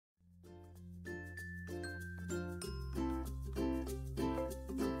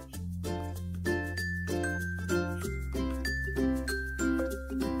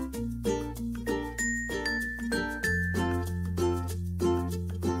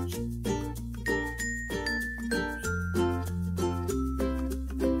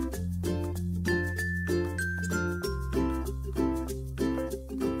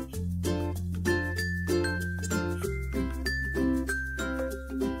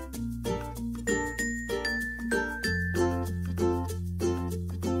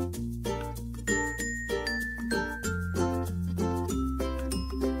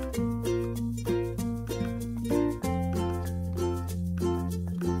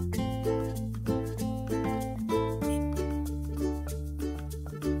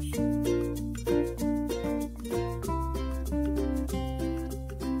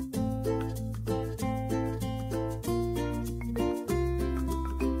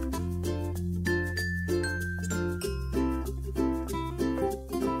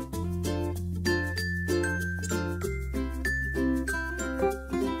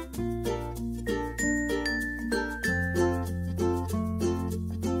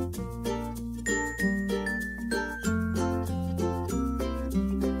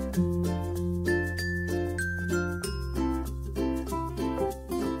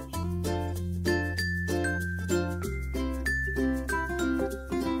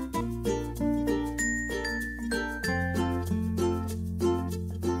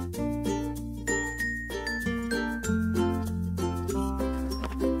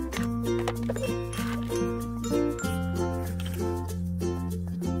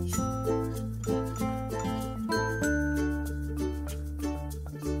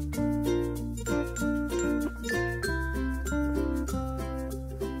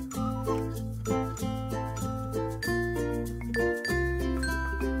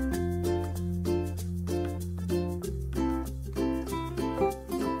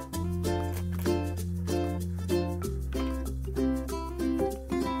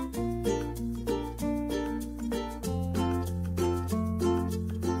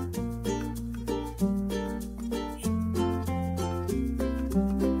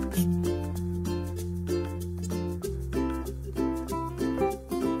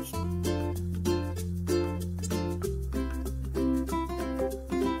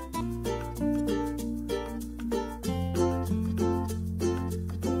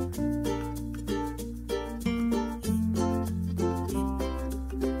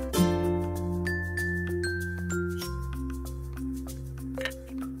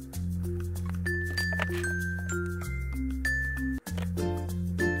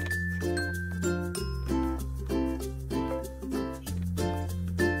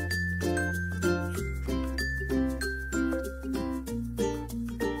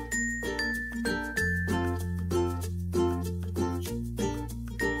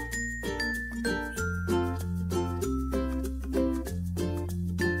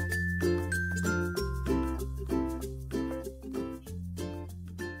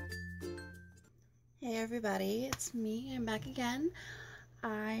everybody, it's me. I'm back again.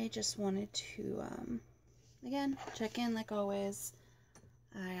 I just wanted to, again, check in like always.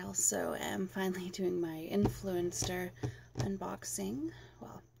 I also am finally doing my Influenster unboxing.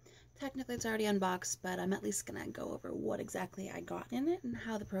 Well, technically it's already unboxed, but I'm at least gonna go over what exactly I got in it and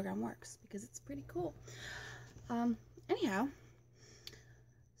how the program works, because it's pretty cool. Anyhow,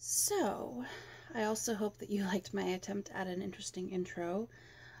 so I also hope that you liked my attempt at an interesting intro.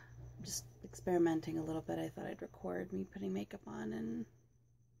 Just experimenting a little bit. I thought I'd record me putting makeup on, and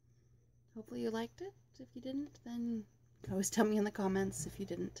hopefully you liked it. If you didn't, then always tell me in the comments if you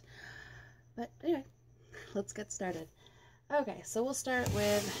didn't. But anyway, let's get started. Okay, so we'll start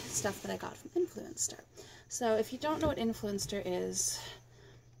with stuff that I got from Influenster. So if you don't know what Influenster is,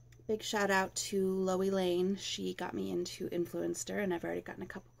 big shout out to Loie Lane. She got me into Influenster, and I've already gotten a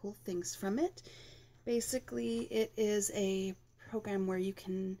couple cool things from it. Basically, it is a program where you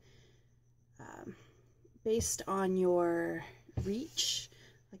can, based on your reach,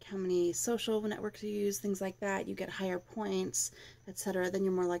 like how many social networks you use, things like that, you get higher points, etc. Then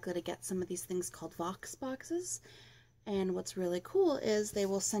you're more likely to get some of these things called VoxBoxes. And what's really cool is they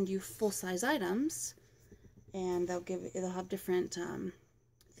will send you full-size items, and they'll have different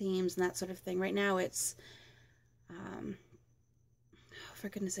themes and that sort of thing. Right now it's for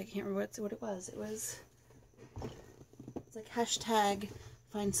goodness sake, I can't remember what it was. It's like hashtag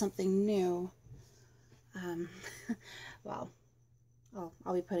find something new. Well,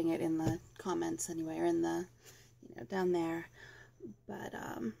 I'll be putting it in the comments anyway, or in the, down there. But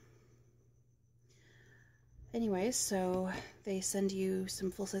anyway, so they send you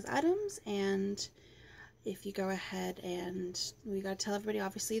some full-size items, and if you go ahead, and we gotta tell everybody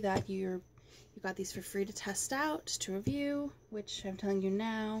obviously that you got these for free to test out, to review, which I'm telling you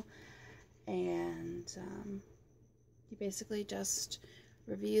now, and you basically just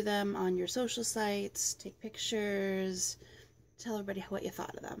review them on your social sites, take pictures, tell everybody what you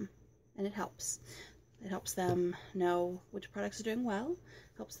thought of them, and it helps. It helps them know which products are doing well,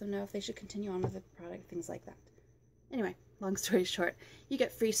 helps them know if they should continue on with the product, things like that. Anyway, long story short, you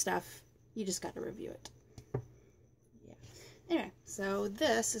get free stuff, you just got to review it. Yeah. Anyway, so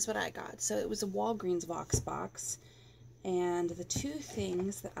this is what I got. So it was a Walgreens VoxBox, and the two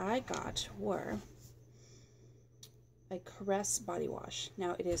things that I got were a Caress body wash.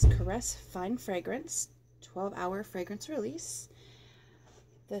 Now it is Caress Fine Fragrance, 12-hour fragrance release.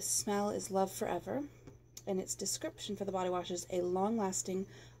 The smell is Love Forever, and its description for the body wash is a long-lasting,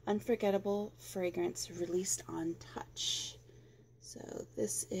 unforgettable fragrance released on touch. So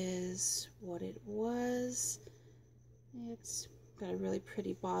this is what it was. It's got a really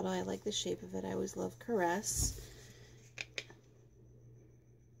pretty bottle. I like the shape of it. I always love Caress.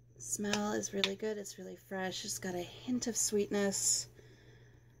 Smell is really good. It's really fresh. It's got a hint of sweetness,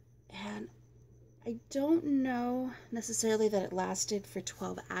 and I don't know necessarily that it lasted for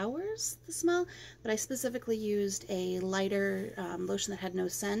 12 hours, the smell, but I specifically used a lighter lotion that had no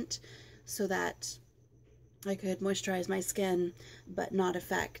scent so that I could moisturize my skin but not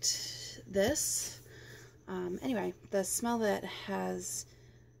affect this. Anyway, the smell that has,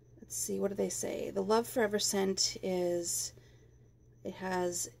 let's see, what do they say? The Love Forever scent is,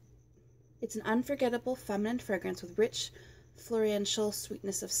 it's an unforgettable feminine fragrance with rich, florential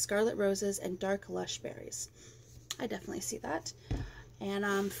sweetness of scarlet roses and dark lush berries. I definitely see that.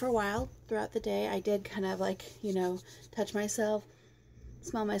 And for a while throughout the day, I did kind of like, touch myself,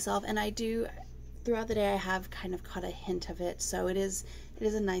 smell myself, and I do, throughout the day, I have kind of caught a hint of it. So it is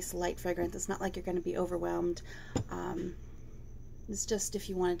a nice light fragrance. It's not like you're going to be overwhelmed. It's just if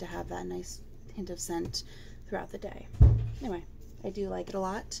you wanted to have that nice hint of scent throughout the day. Anyway, I do like it a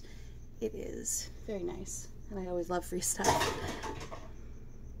lot. It is very nice, and I always love free stuff.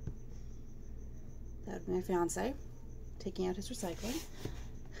 That would be my fiance taking out his recycling.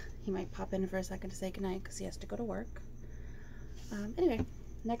 He might pop in for a second to say goodnight because he has to go to work. Anyway,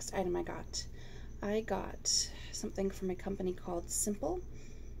 next item I got something from a company called Simple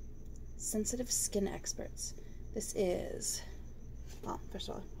Sensitive Skin Experts. This is, well, first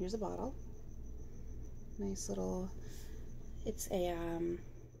of all, here's a bottle. Nice little, it's a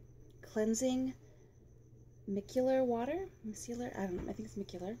cleansing micellar water. Micellar? I don't know. I think it's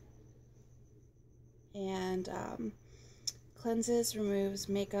micellar. And cleanses, removes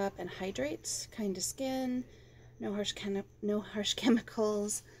makeup, and hydrates kind of skin. No harsh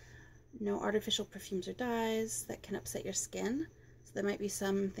chemicals. No artificial perfumes or dyes that can upset your skin. So there might be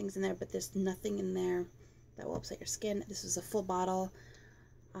some things in there, but there's nothing in there that will upset your skin. This is a full bottle.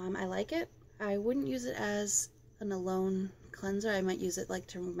 I like it. I wouldn't use it as an alone cleanser. I might use it like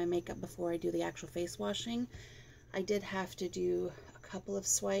to remove my makeup before I do the actual face washing. I did have to do a couple of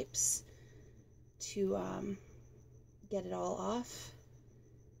swipes to get it all off.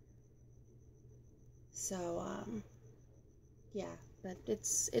 So yeah, but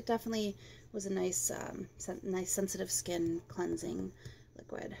it definitely was a nice nice sensitive skin cleansing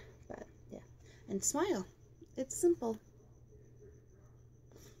liquid. But yeah, and smile, it's simple.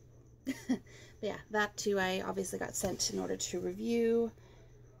 But yeah, that too I obviously got sent in order to review.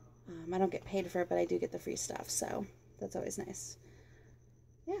 I don't get paid for it, but I do get the free stuff, so that's always nice.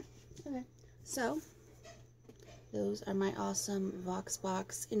 Yeah, okay. So those are my awesome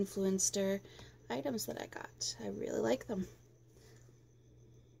VoxBox Influenster items that I got. I really like them.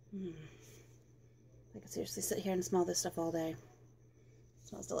 I could seriously sit here and smell this stuff all day. It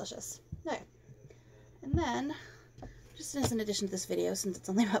smells delicious. Okay. And then, just as an addition to this video, since it's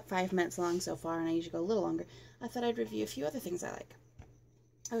only about 5 minutes long so far, and I usually go a little longer, I thought I'd review a few other things I like.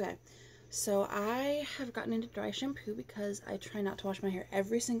 Okay, so I have gotten into dry shampoo because I try not to wash my hair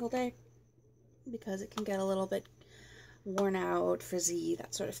every single day because it can get a little bit worn out, frizzy,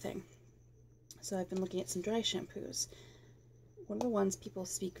 that sort of thing. So I've been looking at some dry shampoos. One of the ones people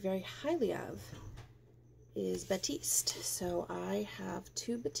speak very highly of is Batiste. So I have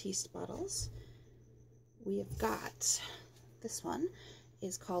 2 Batiste bottles. We have got, this one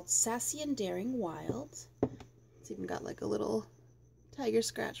is called Sassy and Daring Wild. It's even got like a little tiger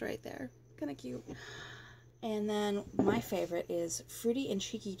scratch right there. Kind of cute. And then my favorite is Fruity and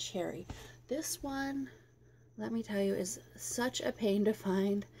Cheeky Cherry. This one, let me tell you, is such a pain to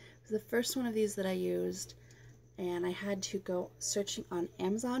find. It was the first one of these that I used, and I had to go searching on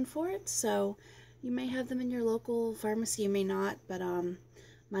Amazon for it. So you may have them in your local pharmacy, you may not, but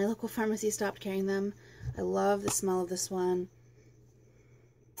my local pharmacy stopped carrying them. I love the smell of this one.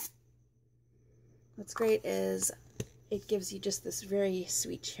 What's great is it gives you just this very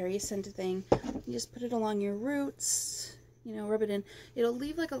sweet cherry scented thing. You just put it along your roots, you know, rub it in. It'll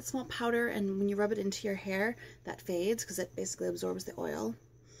leave like a small powder, and when you rub it into your hair, that fades because it basically absorbs the oil.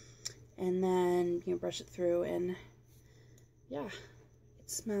 And then you brush it through, and yeah, it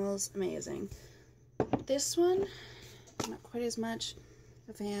smells amazing. This one, not quite as much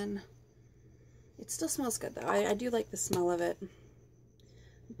a fan. It still smells good though. I do like the smell of it.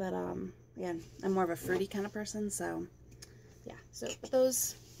 But again, I'm more of a fruity kind of person, so yeah. So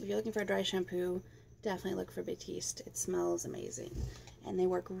those, if you're looking for a dry shampoo, definitely look for Batiste. It smells amazing, and they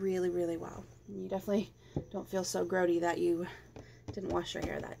work really, really well. And you definitely don't feel so grody that you didn't wash your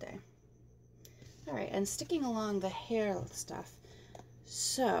hair that day. Alright, and sticking along the hair stuff,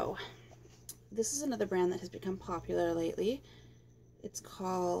 so this is another brand that has become popular lately. It's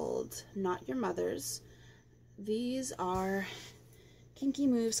called Not Your Mother's. These are Kinky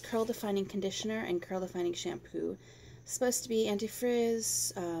Moves Curl Defining Conditioner and Curl Defining Shampoo. It's supposed to be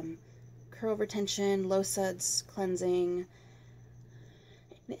anti-frizz, curl retention, low suds, cleansing,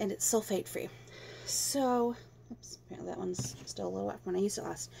 and it's sulfate free. So, oops, apparently that one's still a little wet from when I used it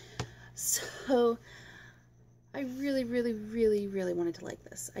last. So, I really, really, really, really wanted to like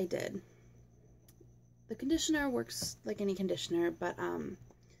this. I did. The conditioner works like any conditioner, but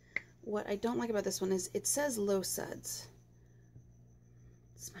what I don't like about this one is it says low suds.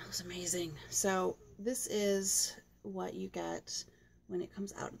 It smells amazing. So this is what you get when it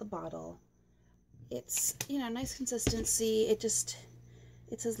comes out of the bottle. It's, you know, nice consistency. It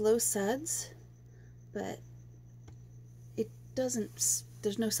says low suds, but it doesn't,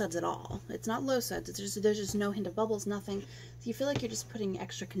 there's no suds at all. It's not low suds. There's just no hint of bubbles, nothing. So you feel like you're just putting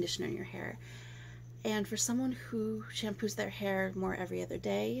extra conditioner in your hair. And for someone who shampoos their hair more every other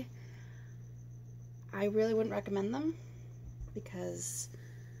day, I really wouldn't recommend them because,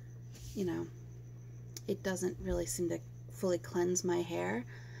 you know, it doesn't really seem to fully cleanse my hair.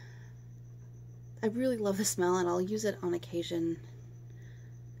 I really love the smell, and I'll use it on occasion.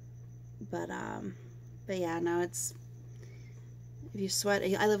 But yeah, no, it's, if you sweat,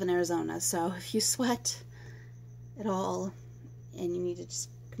 I live in Arizona, so if you sweat at all and you need to just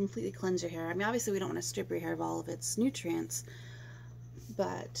completely cleanse your hair. I mean, obviously we don't want to strip your hair of all of its nutrients,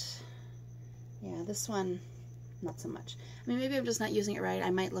 but yeah, this one, not so much. I mean, maybe I'm just not using it right. I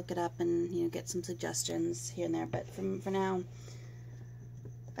might look it up and, you know, get some suggestions here and there, but for now,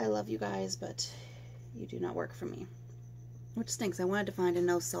 I love you guys, but you do not work for me, which stinks. I wanted to find a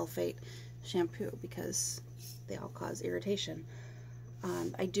no sulfate shampoo because they all cause irritation.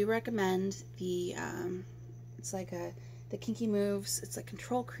 I do recommend the, it's like the Kinky Moves. It's a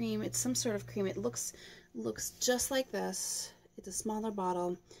control cream. It's some sort of cream. It looks just like this. It's a smaller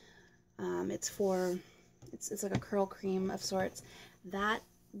bottle. It's like a curl cream of sorts. That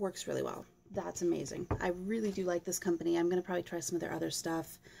works really well. That's amazing. I really do like this company. I'm gonna probably try some of their other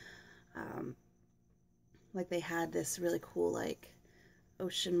stuff. Like they had this really cool like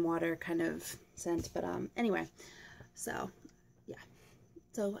ocean water kind of scent. But anyway, so yeah.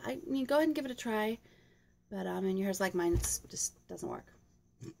 So I mean, go ahead and give it a try. But and your hair's like mine, it just doesn't work.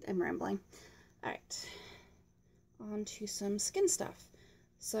 I'm rambling. All right, on to some skin stuff.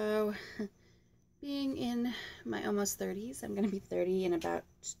 So being in my almost 30s, I'm gonna be 30 in about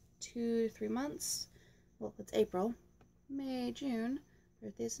 2 to 3 months. Well, it's April, May, June.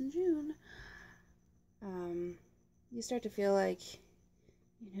 Birthday's in June. You start to feel like,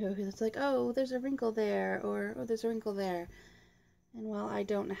 you know, it's like, oh, there's a wrinkle there, or oh, there's a wrinkle there. And while I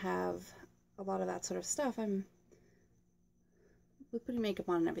don't have a lot of that sort of stuff, with putting makeup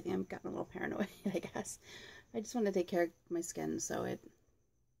on and everything, I'm gotten a little paranoid, I guess. I just want to take care of my skin so it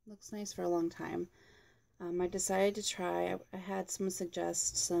looks nice for a long time. I decided to try, I had someone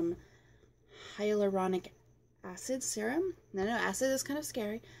suggest some hyaluronic acid serum. Now, I know acid is kind of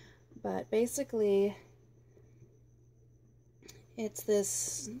scary, but basically it's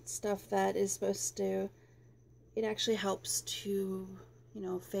this stuff that is supposed to, it actually helps to, you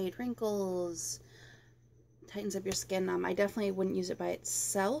know, fade wrinkles, tightens up your skin. I definitely wouldn't use it by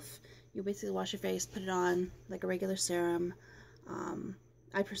itself. You basically wash your face, put it on like a regular serum.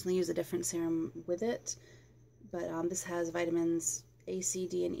 I personally use a different serum with it, but this has vitamins A, C,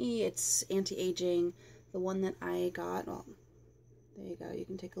 D, and E. It's anti-aging. The one that I got, well, there you go, you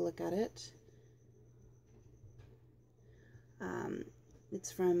can take a look at it.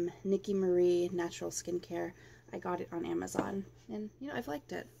 It's from Nikki Marie Natural Skincare. I got it on Amazon, and you know, I've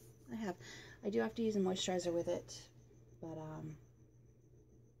liked it. I have. I do have to use a moisturizer with it, but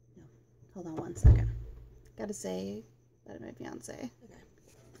no. Hold on one second. Gotta say that my fiance. Okay,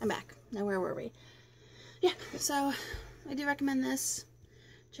 I'm back. Now where were we? Yeah, so I do recommend this.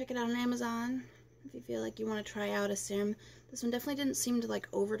 Check it out on Amazon if you feel like you want to try out a serum. This one definitely didn't seem to like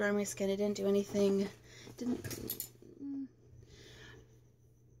over dry my skin. It didn't do anything.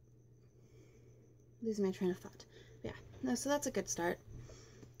 Losing my train of thought. Yeah, no, so that's a good start.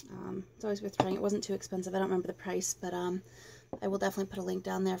 It's always worth trying. It wasn't too expensive. I don't remember the price, but I will definitely put a link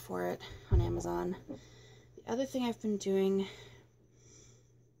down there for it on Amazon. The other thing I've been doing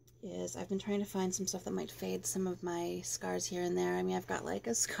is I've been trying to find some stuff that might fade some of my scars here and there. I mean, I've got like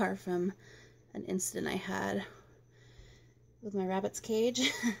a scar from an incident I had with my rabbit's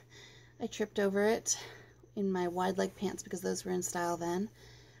cage. I tripped over it in my wide leg pants because those were in style then.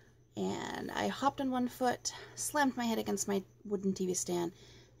 And I hopped on one foot, slammed my head against my wooden TV stand,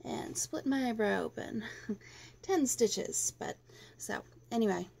 and split my eyebrow open. 10 stitches. But, so,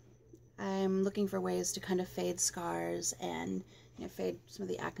 anyway, I'm looking for ways to kind of fade scars and, you know, fade some of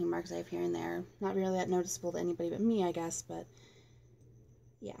the acne marks I have here and there. Not really that noticeable to anybody but me, I guess, but,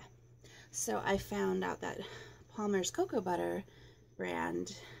 yeah. So I found out that Palmer's Cocoa Butter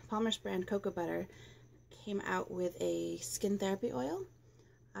brand, Palmer's brand Cocoa Butter, came out with a skin therapy oil.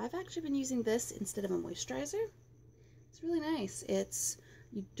 I've actually been using this instead of a moisturizer. It's really nice.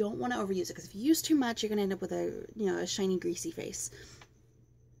 You don't want to overuse it, because if you use too much, you're going to end up with a, you know, a shiny, greasy face.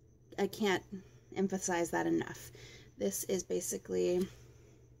 I can't emphasize that enough. This is basically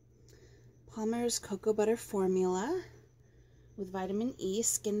Palmer's Cocoa Butter Formula with vitamin E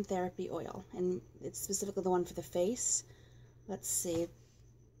skin therapy oil, and it's specifically the one for the face. Let's see.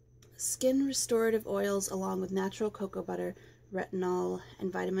 Skin restorative oils along with natural cocoa butter, retinol,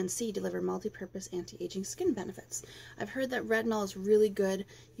 and vitamin C deliver multi-purpose anti-aging skin benefits. I've heard that retinol is really good.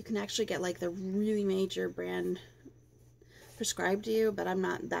 You can actually get like the really major brand prescribed to you, but I'm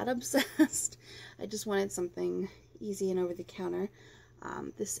not that obsessed. I just wanted something easy and over the counter.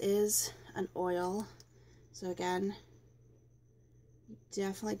 This is an oil, so again, you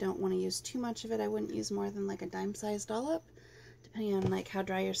definitely don't want to use too much of it. I wouldn't use more than like a dime-sized dollop, depending on like how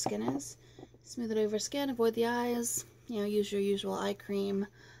dry your skin is. Smooth it over skin, avoid the eyes. You know, use your usual eye cream.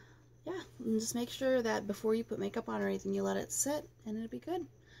 Yeah, and just make sure that before you put makeup on or anything, you let it sit, and it'll be good.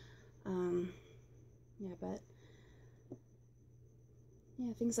 Yeah, but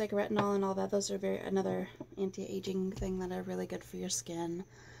yeah, things like retinol and all that, those are another anti-aging thing that are really good for your skin.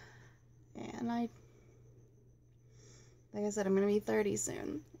 And like I said, I'm gonna be 30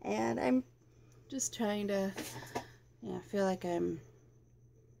 soon, and I'm just trying to, yeah, feel like I'm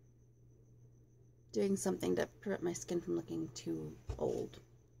doing something to prevent my skin from looking too old.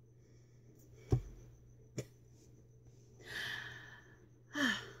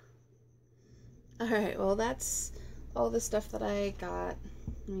 Alright, well that's all the stuff that I got.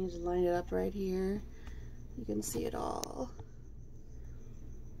 Let me just line it up right here. You can see it all.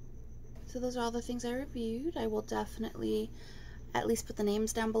 So those are all the things I reviewed. I will definitely at least put the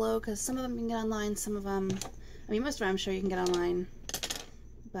names down below, because some of them you can get online, some of them, I mean, most of them I'm sure you can get online,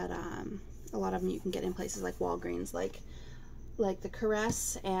 but a lot of them you can get in places like Walgreens, like like the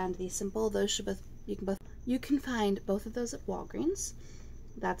Caress and the Simple, those should both, you can find both of those at Walgreens.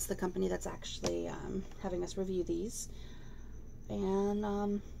 That's the company that's actually having us review these.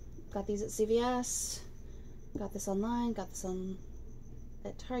 And got these at CVS, got this online, got this on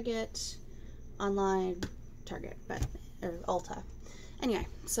at Target, online, Target, or Ulta. Anyway,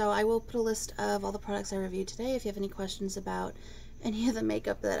 so I will put a list of all the products I reviewed today. If you have any questions about any of the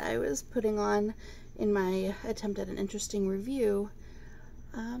makeup that I was putting on in my attempt at an interesting review,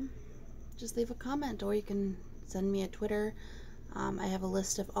 just leave a comment, or you can send me a Twitter. I have a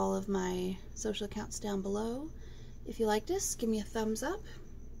list of all of my social accounts down below. If you liked this, give me a thumbs up.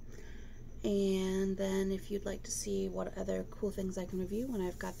 And then if you'd like to see what other cool things I can review when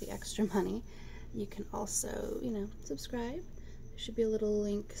I've got the extra money, you can also, you know, subscribe. There should be a little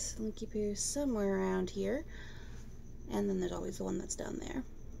linky poo somewhere around here. And then there's always the one that's down there.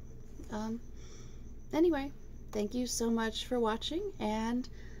 Anyway, thank you so much for watching, and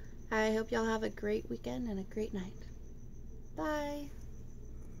I hope y'all have a great weekend and a great night. Bye!